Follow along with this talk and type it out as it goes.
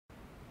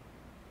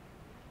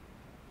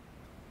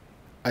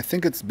I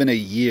think it's been a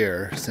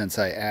year since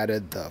I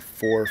added the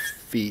 4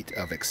 feet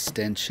of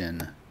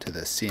extension to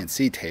the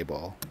CNC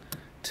table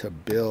to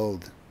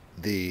build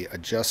the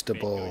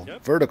adjustable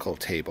vertical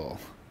table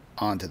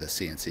onto the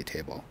CNC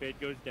table.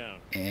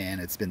 And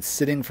it's been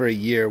sitting for a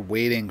year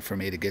waiting for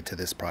me to get to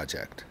this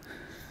project.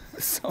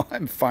 So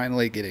I'm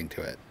finally getting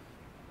to it.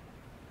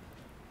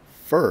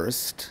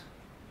 First,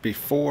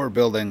 before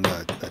building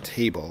the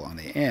table on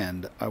the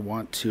end, I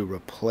want to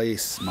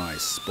replace my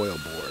spoil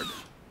board,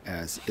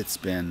 as it's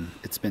been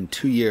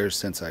 2 years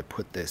since I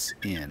put this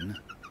in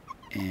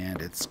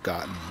and it's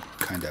gotten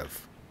kind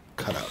of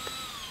cut up.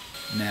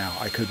 Now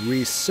I could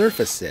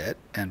resurface it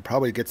and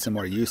probably get some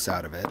more use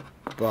out of it,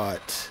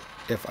 but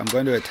if I'm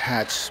going to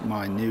attach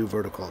my new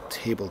vertical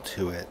table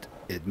to it,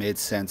 it made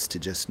sense to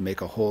just make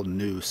a whole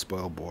new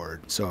spoil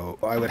board so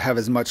I would have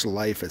as much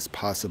life as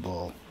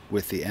possible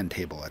with the end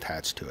table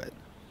attached to it.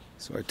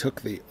 So I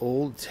took the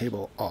old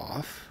table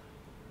off,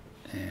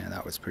 and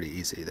that was pretty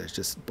easy. There's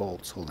just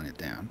bolts holding it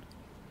down.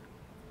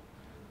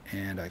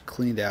 And I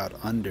cleaned out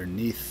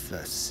underneath the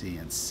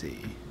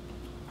CNC.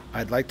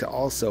 I'd like to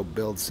also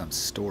build some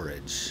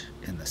storage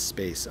in the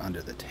space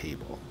under the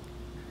table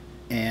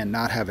and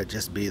not have it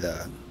just be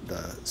the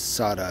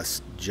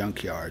sawdust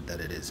junkyard that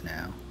it is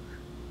now.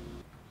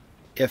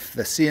 If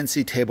the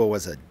CNC table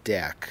was a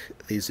deck,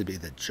 these would be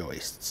the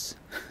joists.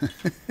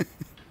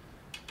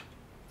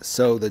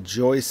 So the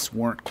joists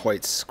weren't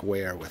quite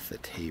square with the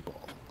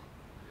table.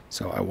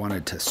 So I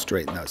wanted to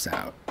straighten those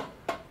out.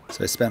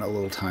 So I spent a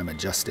little time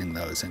adjusting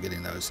those and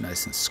getting those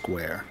nice and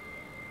square.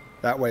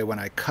 That way when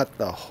I cut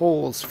the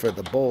holes for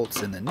the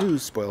bolts in the new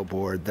spoil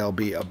board, they'll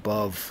be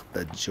above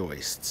the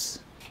joists.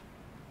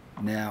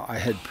 Now I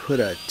had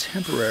put a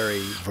temporary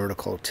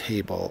vertical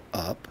table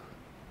up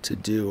to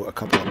do a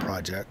couple of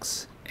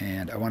projects,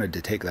 and I wanted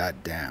to take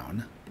that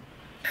down,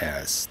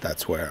 as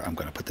that's where I'm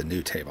going to put the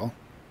new table.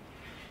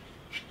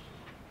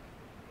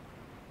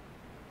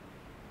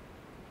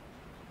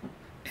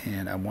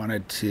 And I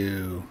wanted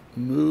to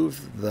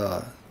move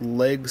the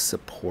leg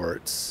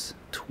supports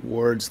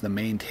towards the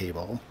main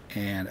table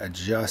and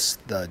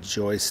adjust the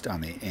joist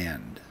on the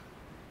end.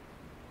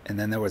 And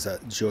then there was a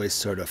joist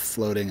sort of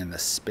floating in the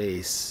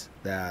space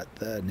that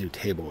the new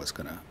table was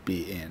going to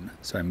be in,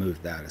 so I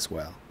moved that as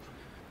well.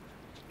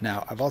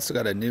 Now I've also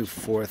got a new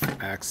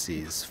 4th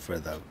axis for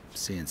the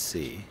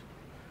CNC,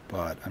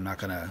 but I'm not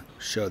going to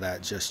show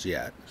that just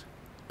yet.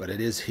 But it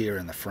is here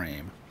in the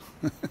frame,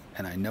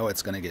 and I know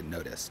it's going to get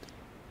noticed.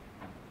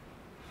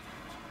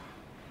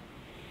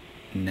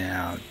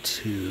 Now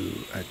to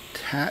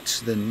attach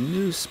the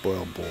new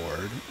spoil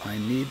board, I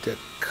need to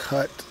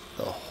cut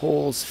the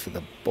holes for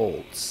the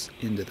bolts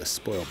into the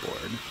spoil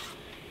board.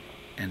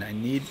 And I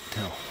need to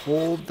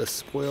hold the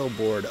spoil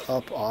board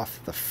up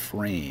off the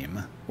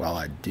frame while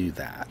I do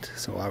that.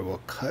 So I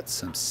will cut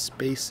some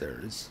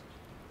spacers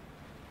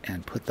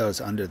and put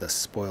those under the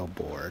spoil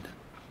board.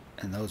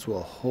 And those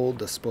will hold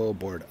the spoil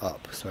board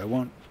up, so I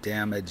won't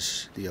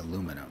damage the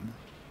aluminum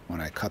when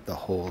I cut the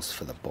holes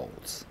for the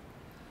bolts.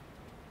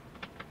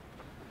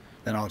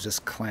 Then I'll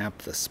just clamp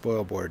the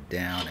spoil board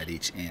down at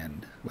each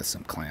end with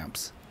some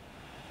clamps.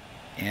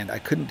 And I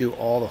couldn't do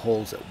all the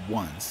holes at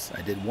once.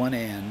 I did one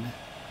end,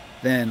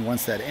 then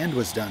once that end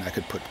was done I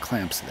could put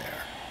clamps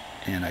there.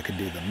 And I could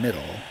do the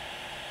middle.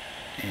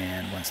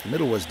 And once the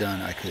middle was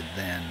done I could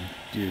then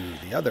do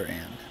the other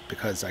end,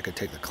 because I could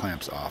take the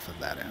clamps off of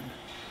that end.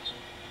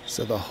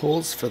 So the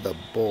holes for the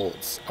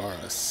bolts are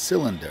a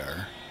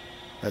cylinder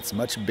that's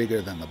much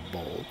bigger than the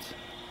bolt,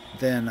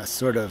 then a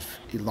sort of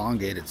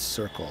elongated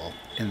circle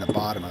in the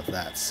bottom of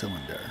that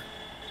cylinder,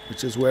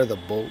 which is where the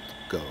bolt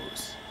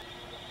goes.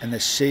 And the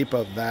shape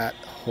of that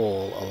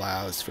hole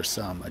allows for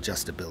some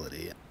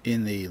adjustability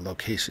in the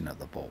location of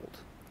the bolt.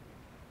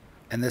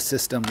 And this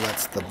system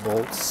lets the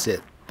bolts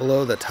sit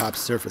below the top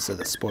surface of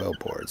the spoil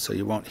board, so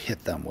you won't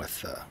hit them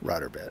with the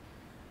router bit.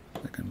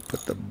 I can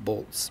put the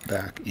bolts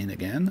back in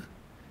again,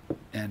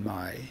 and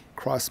my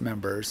cross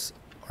members,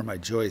 or my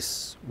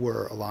joists,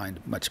 were aligned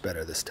much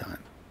better this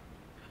time.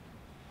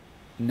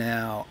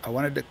 Now I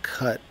wanted to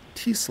cut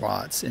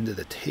T-slots into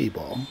the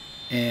table,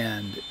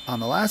 and on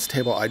the last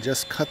table I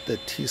just cut the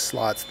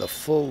T-slots the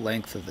full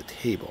length of the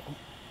table,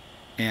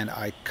 and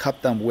I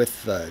cut them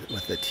with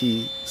the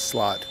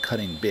T-slot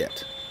cutting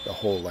bit the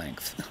whole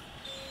length.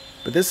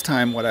 But this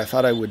time what I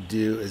thought I would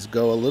do is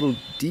go a little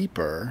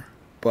deeper,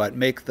 but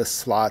make the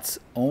slots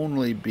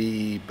only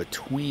be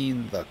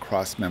between the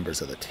cross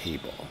members of the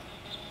table.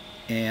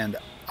 And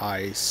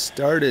I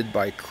started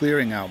by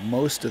clearing out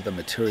most of the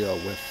material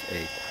with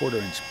a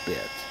 1/4-inch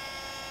bit.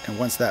 And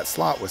once that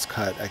slot was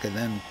cut, I could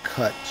then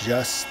cut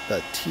just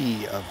the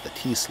T of the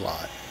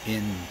T-slot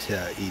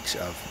into each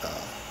of the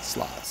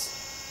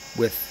slots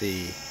with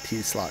the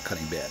T-slot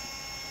cutting bit.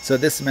 So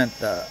this meant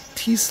the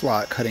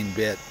T-slot cutting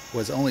bit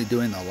was only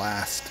doing the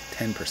last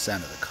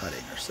 10% of the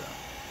cutting or so.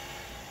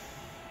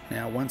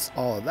 Now once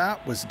all of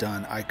that was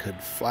done, I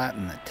could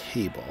flatten the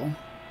table.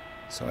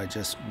 So I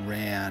just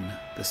ran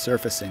the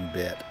surfacing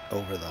bit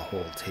over the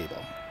whole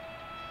table.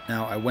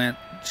 Now I went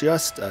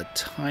just a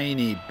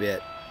tiny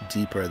bit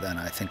deeper than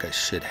I think I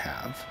should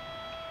have.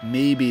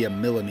 maybe a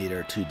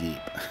millimeter too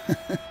deep.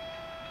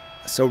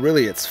 So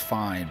really it's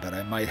fine, but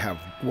I might have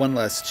one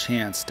less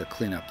chance to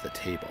clean up the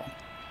table.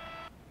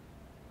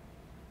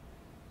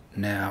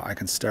 Now I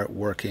can start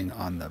working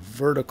on the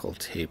vertical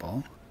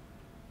table.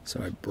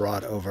 So I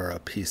brought over a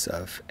piece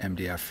of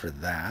MDF for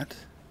that.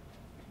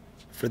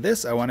 For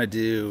this, I want to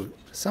do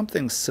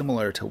something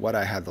similar to what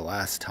I had the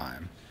last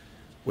time,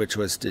 which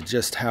was to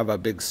just have a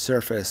big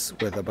surface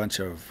with a bunch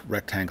of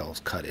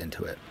rectangles cut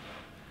into it.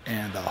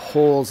 And the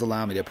holes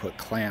allow me to put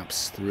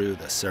clamps through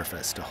the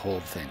surface to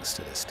hold things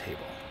to this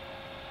table.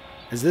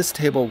 As this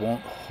table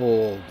won't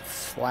hold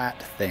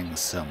flat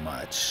things so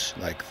much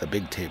like the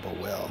big table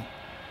will,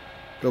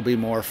 it'll be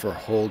more for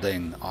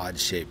holding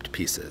odd-shaped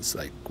pieces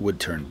like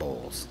wood-turn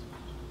bowls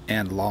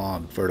and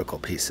long vertical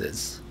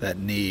pieces that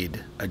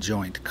need a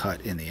joint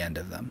cut in the end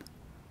of them.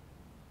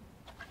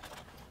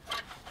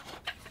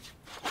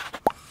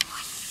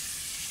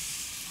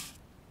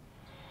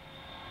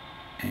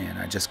 And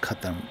I just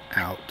cut them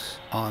out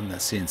on the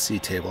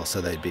CNC table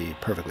so they'd be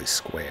perfectly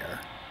square.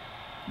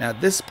 Now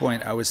at this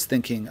point I was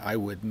thinking I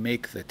would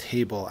make the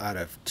table out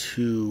of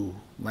 2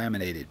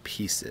 laminated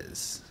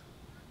pieces.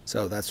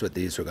 So that's what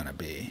these were going to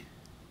be.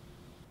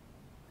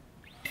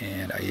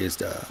 And I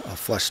used a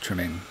flush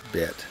trimming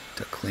bit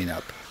to clean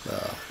up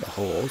the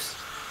holes.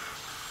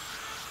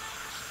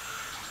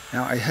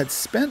 Now I had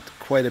spent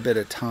quite a bit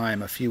of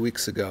time a few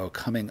weeks ago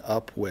coming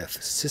up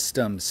with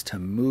systems to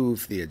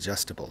move the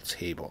adjustable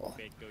table.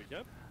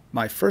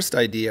 My first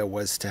idea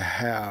was to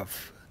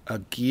have a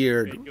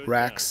geared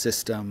rack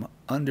system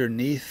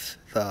underneath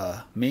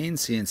the main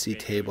CNC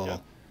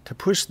table to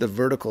push the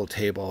vertical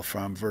table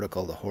from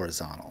vertical to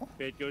horizontal.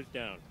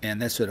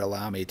 And this would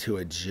allow me to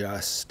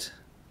adjust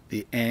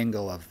the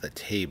angle of the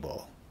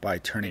table by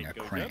turning a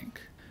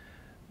crank.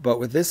 But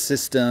with this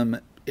system,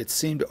 it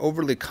seemed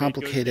overly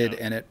complicated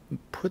and it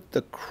put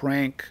the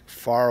crank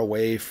far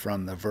away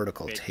from the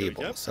vertical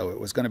table. So it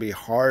was going to be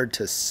hard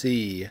to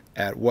see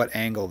at what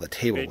angle the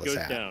table was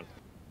at.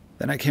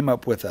 Then I came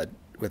up with a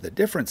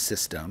different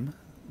system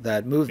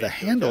that moved the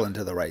handle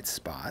into the right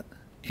spot,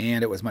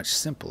 and it was much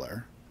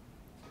simpler.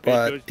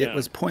 But it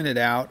was pointed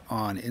out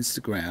on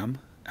Instagram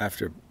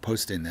after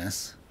posting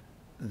this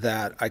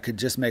that I could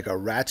just make a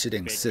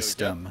ratcheting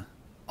system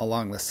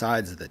along the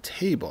sides of the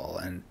table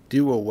and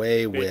do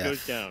away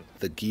with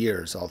the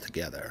gears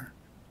altogether.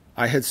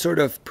 I had sort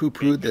of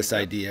poo-pooed this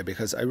idea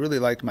because I really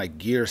liked my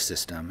gear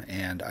system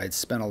and I'd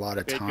spent a lot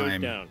of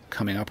time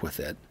coming up with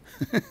it.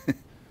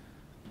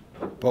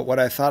 But what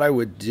I thought I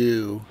would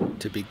do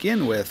to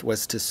begin with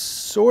was to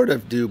sort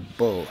of do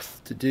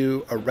both, to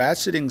do a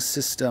ratcheting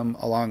system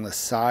along the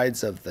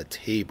sides of the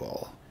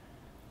table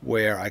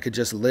where I could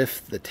just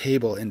lift the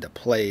table into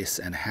place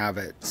and have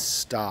it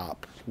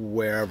stop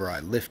wherever I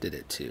lifted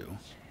it to,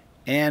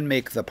 and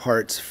make the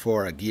parts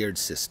for a geared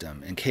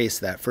system in case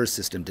that first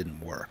system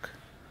didn't work.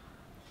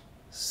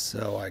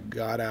 So I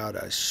got out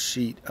a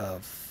sheet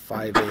of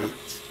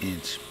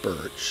 5/8"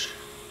 birch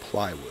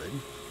plywood,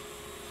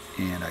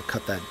 and I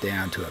cut that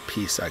down to a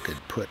piece I could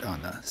put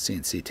on the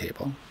CNC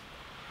table.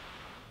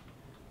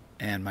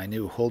 And my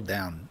new hold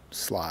down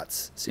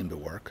slots seemed to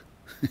work.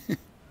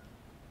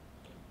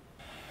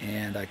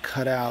 And I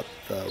cut out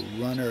the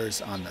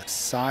runners on the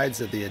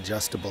sides of the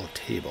adjustable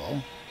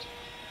table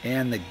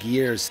and the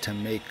gears to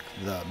make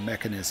the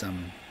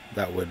mechanism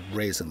that would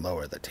raise and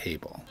lower the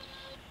table.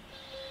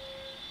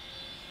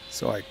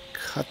 So I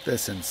cut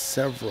this in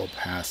several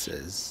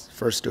passes,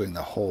 first doing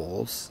the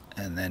holes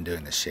and then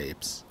doing the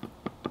shapes.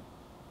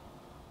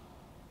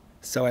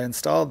 So I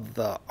installed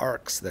the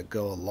arcs that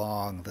go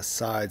along the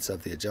sides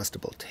of the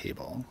adjustable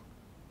table,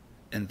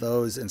 and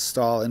those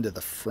install into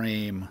the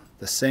frame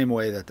the same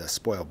way that the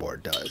spoil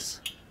board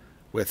does,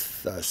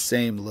 with the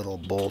same little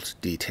bolt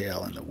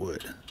detail in the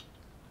wood.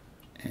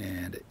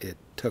 And it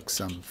took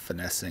some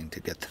finessing to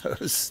get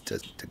those to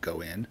go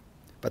in,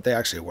 but they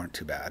actually weren't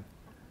too bad.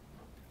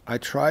 I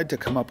tried to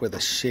come up with a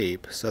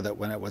shape so that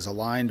when it was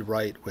aligned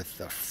right with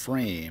the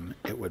frame,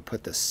 it would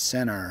put the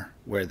center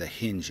where the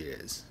hinge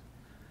is,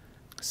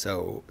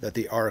 so that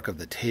the arc of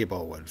the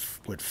table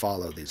would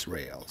follow these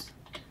rails.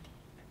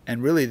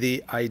 And really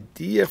the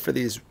idea for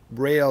these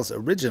rails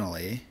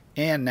originally,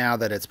 and now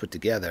that it's put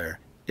together,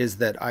 is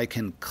that I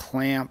can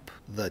clamp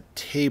the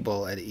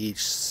table at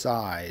each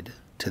side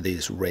to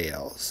these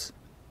rails,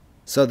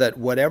 so that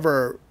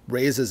whatever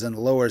raises and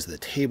lowers the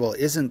table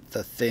isn't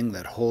the thing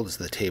that holds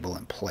the table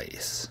in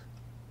place,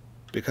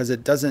 because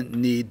it doesn't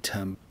need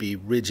to be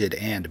rigid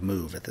and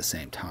move at the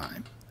same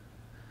time.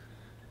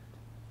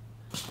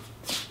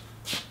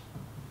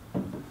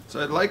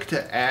 So I'd like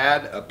to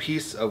add a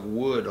piece of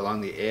wood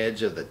along the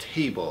edge of the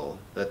table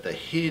that the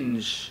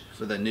hinge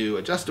for the new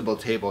adjustable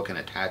table can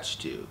attach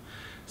to.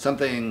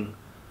 Something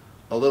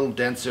a little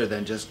denser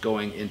than just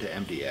going into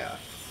MDF.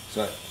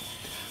 So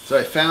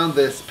I found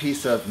this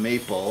piece of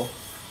maple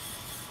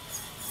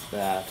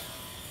that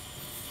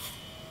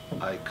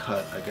I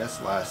cut, I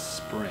guess, last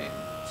spring.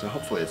 So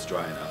hopefully it's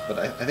dry enough. But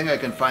I think I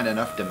can find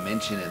enough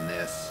dimension in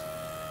this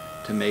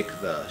to make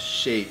the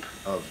shape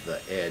of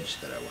the edge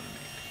that I want to make.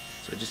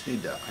 So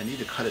I need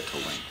to cut it to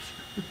length.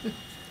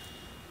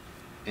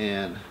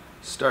 and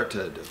start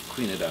to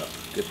clean it up,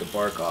 get the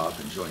bark off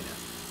and join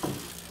it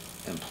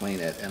and plane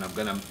it. And I'm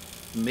gonna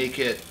make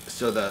it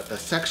so the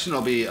section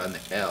will be an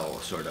L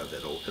sort of.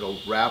 It'll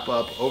wrap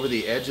up over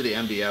the edge of the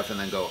MDF and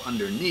then go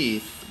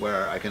underneath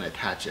where I can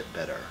attach it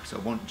better. So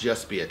it won't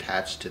just be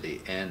attached to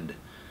the end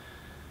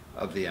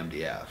of the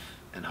MDF.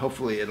 And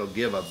hopefully it'll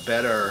give a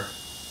better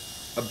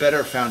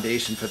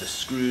foundation for the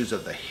screws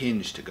of the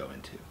hinge to go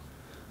into.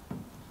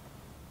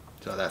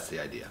 So that's the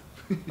idea.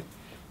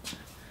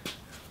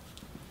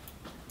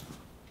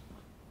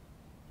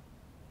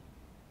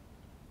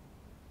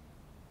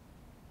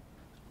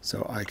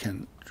 So I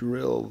can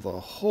drill the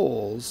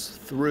holes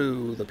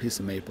through the piece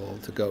of maple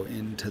to go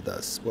into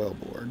the spoil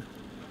board.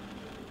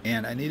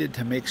 And I needed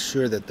to make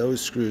sure that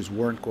those screws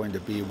weren't going to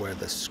be where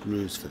the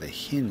screws for the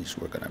hinge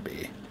were going to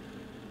be.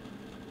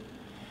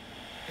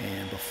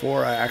 And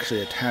before I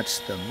actually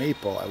attached the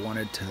maple, I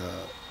wanted to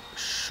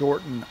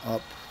shorten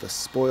up the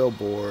spoil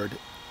board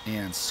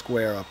and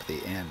square up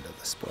the end of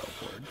the spoil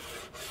board.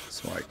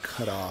 So I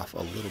cut off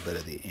a little bit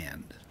of the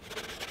end.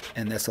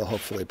 And this will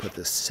hopefully put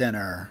the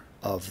center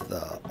of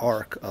the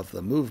arc of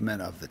the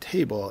movement of the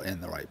table in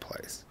the right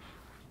place.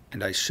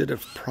 And I should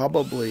have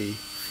probably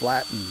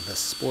flattened the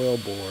spoil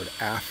board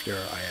after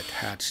I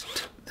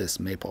attached this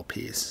maple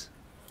piece,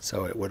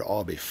 so it would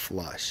all be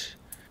flush,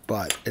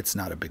 but it's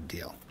not a big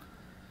deal.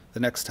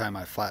 The next time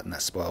I flatten the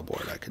spoil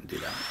board, I can do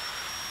that.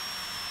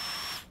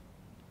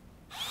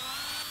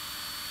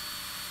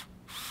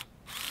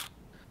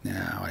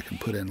 Now I can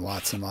put in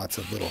lots and lots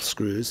of little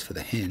screws for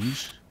the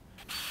hinge.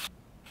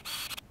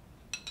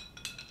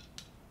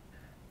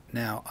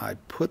 Now I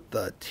put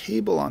the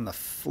table on the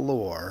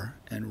floor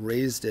and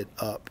raised it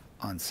up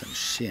on some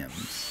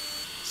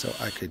shims so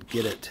I could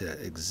get it to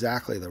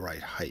exactly the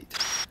right height.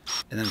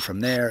 And then from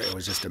there it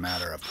was just a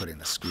matter of putting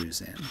the screws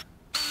in.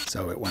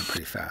 So it went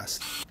pretty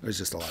fast. It was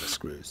just a lot of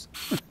screws.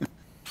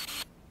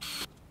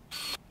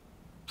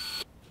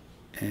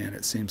 And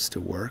it seems to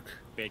work.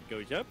 Bed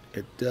goes up.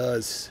 It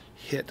does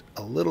hit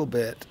a little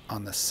bit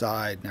on the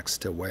side next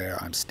to where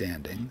I'm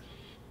standing.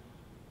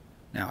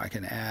 Now I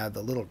can add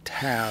the little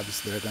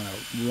tabs that are going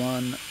to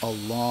run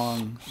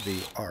along the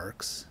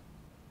arcs,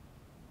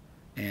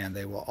 and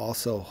they will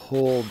also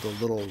hold the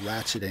little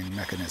ratcheting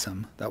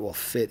mechanism that will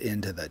fit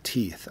into the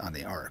teeth on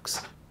the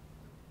arcs.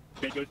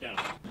 Bed goes down.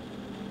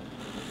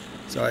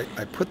 So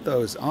I put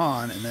those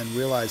on and then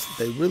realized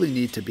that they really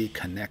need to be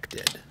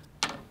connected,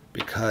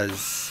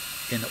 because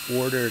in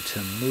order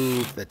to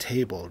move the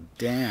table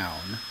down,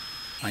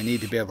 I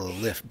need to be able to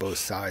lift both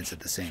sides at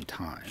the same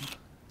time.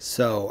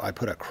 So I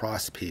put a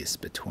cross piece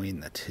between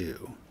the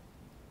two.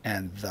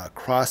 And the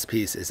cross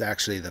piece is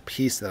actually the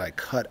piece that I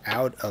cut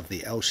out of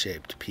the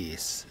L-shaped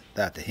piece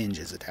that the hinge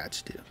is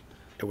attached to.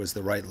 It was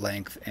the right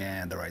length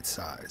and the right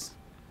size.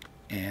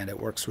 And it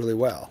works really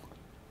well.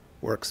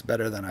 Works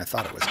better than I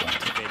thought it was going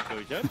to. Bed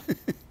goes up.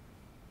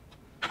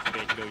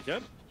 Bed goes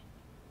up.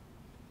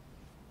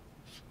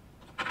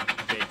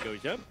 Bed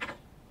goes up.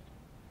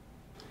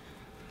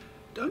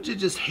 Don't you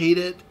just hate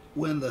it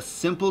when the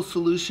simple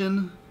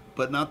solution,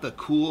 but not the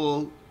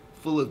cool,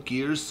 full of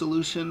gears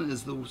solution,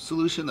 is the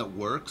solution that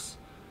works?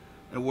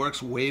 It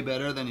works way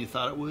better than you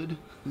thought it would.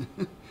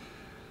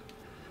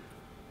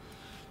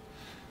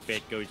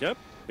 Bed goes up.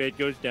 Bed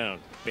goes down.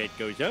 Bed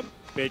goes up.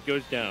 Bed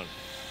goes down.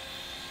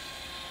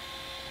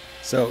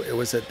 So it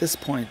was at this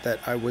point that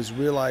I was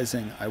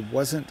realizing I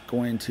wasn't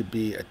going to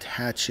be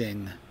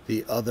attaching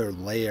the other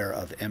layer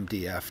of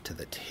MDF to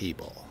the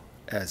table,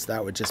 as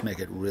that would just make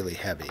it really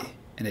heavy.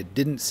 And it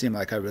didn't seem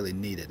like I really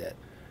needed it.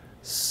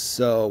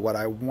 So what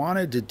I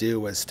wanted to do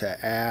was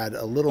to add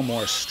a little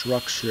more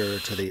structure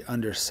to the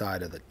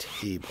underside of the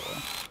table.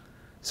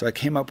 So I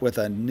came up with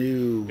a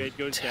new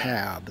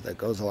tab that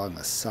goes along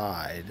the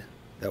side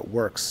that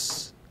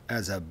works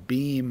as a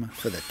beam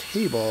for the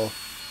table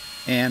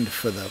and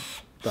for the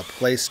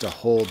place to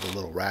hold the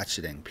little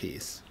ratcheting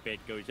piece. Bed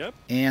goes up.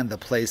 And the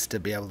place to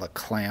be able to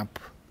clamp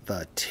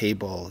the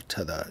table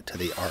to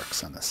the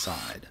arcs on the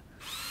side.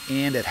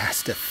 And it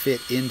has to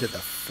fit into the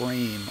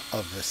frame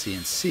of the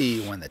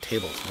CNC when the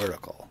table's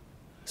vertical.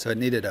 So it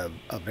needed a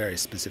very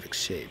specific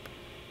shape.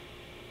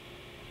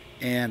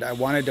 And I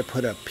wanted to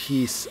put a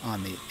piece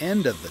on the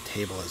end of the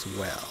table as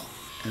well.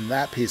 And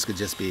that piece could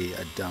just be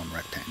a dumb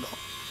rectangle.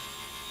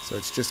 So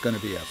it's just going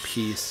to be a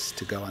piece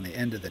to go on the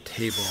end of the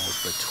table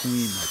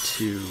between the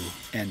two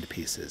end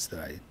pieces that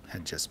I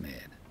had just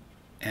made.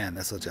 And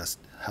this will just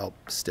help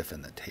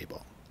stiffen the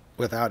table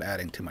without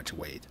adding too much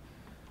weight.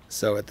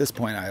 So at this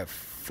point I have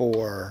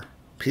 4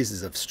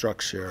 pieces of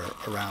structure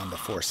around the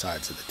 4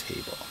 sides of the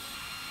table,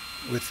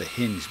 with the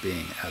hinge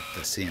being at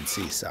the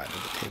CNC side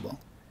of the table.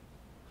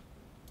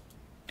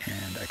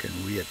 And I can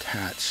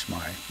reattach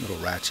my little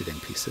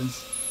ratcheting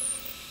pieces,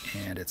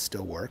 and it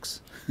still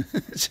works,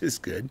 which is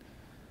good.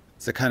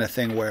 It's the kind of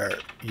thing where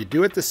you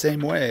do it the same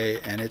way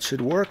and it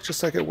should work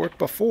just like it worked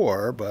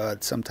before,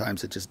 but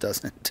sometimes it just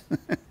doesn't.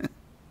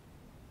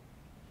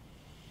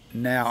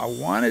 Now, I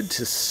wanted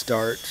to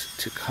start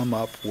to come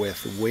up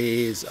with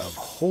ways of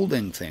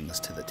holding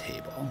things to the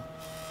table.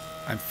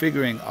 I'm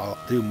figuring I'll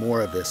do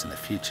more of this in the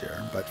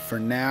future, but for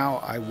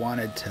now I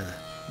wanted to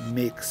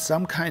make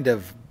some kind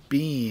of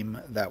beam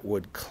that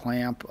would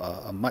clamp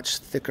a much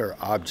thicker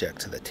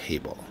object to the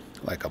table,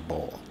 like a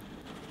bowl.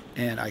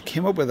 And I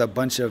came up with a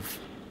bunch of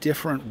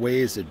different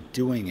ways of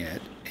doing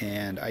it,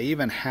 and I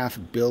even half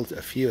built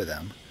a few of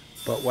them.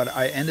 But what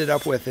I ended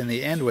up with in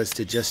the end was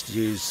to just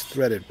use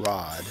threaded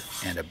rod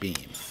and a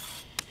beam.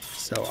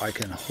 So I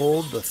can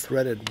hold the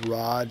threaded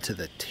rod to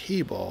the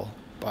table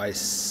by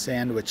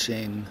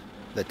sandwiching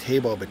the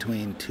table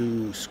between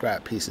two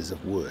scrap pieces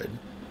of wood,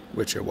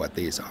 which are what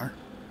these are.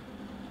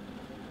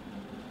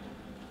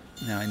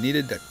 Now I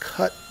needed to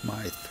cut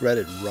my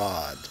threaded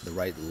rod to the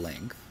right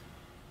length.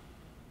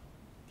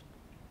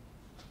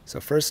 So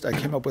first I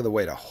came up with a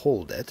way to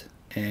hold it,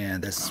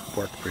 and this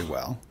worked pretty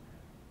well.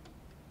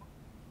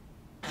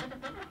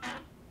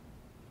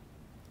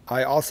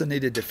 I also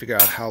needed to figure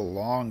out how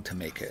long to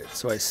make it,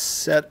 so I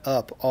set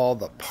up all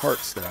the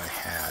parts that I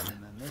had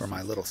for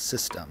my little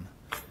system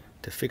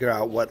to figure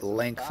out what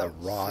length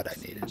of rod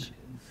I needed.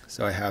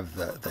 So I have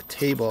the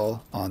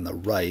table on the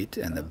right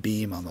and the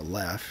beam on the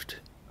left,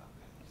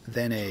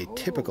 then a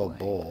typical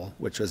bowl,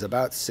 which was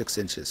about 6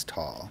 inches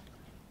tall.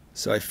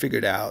 So I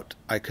figured out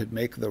I could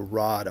make the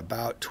rod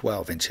about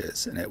 12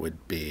 inches and it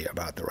would be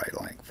about the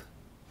right length.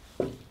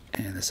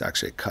 And this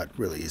actually cut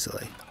really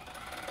easily.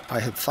 I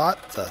had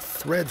thought the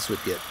threads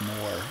would get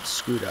more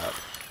screwed up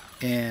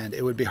and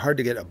it would be hard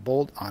to get a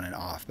bolt on and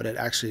off, but it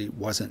actually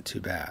wasn't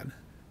too bad.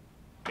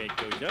 Bed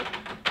goes up.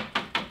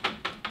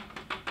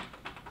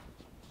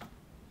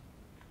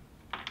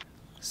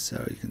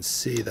 So you can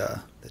see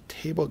the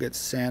table gets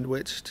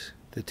sandwiched,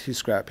 the two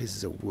scrap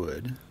pieces of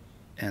wood,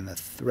 and the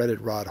threaded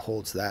rod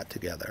holds that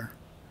together.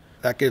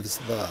 That gives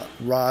the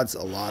rods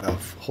a lot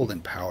of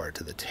holding power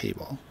to the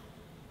table.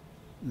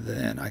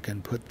 Then I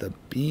can put the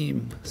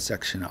beam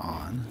section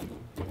on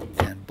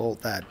and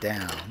bolt that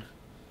down.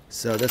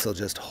 So this will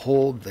just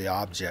hold the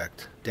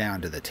object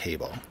down to the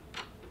table.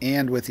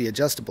 And with the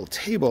adjustable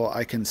table,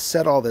 I can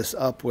set all this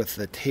up with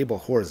the table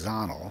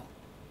horizontal,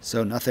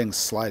 so nothing's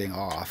sliding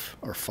off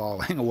or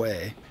falling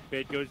away.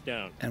 Bed goes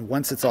down. And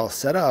once it's all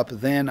set up,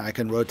 then I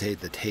can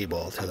rotate the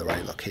table to the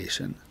right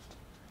location.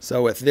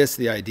 So with this,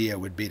 the idea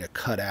would be to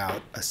cut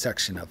out a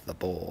section of the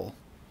bowl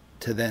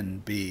to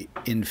then be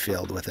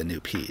infilled with a new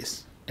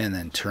piece and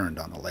then turned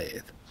on the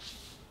lathe.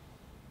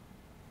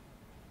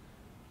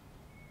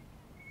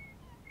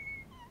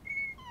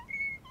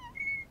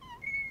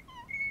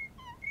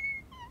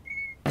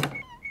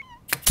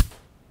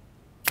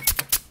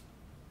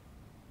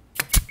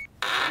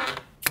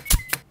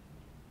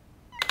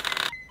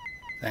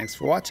 Thanks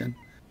for watching.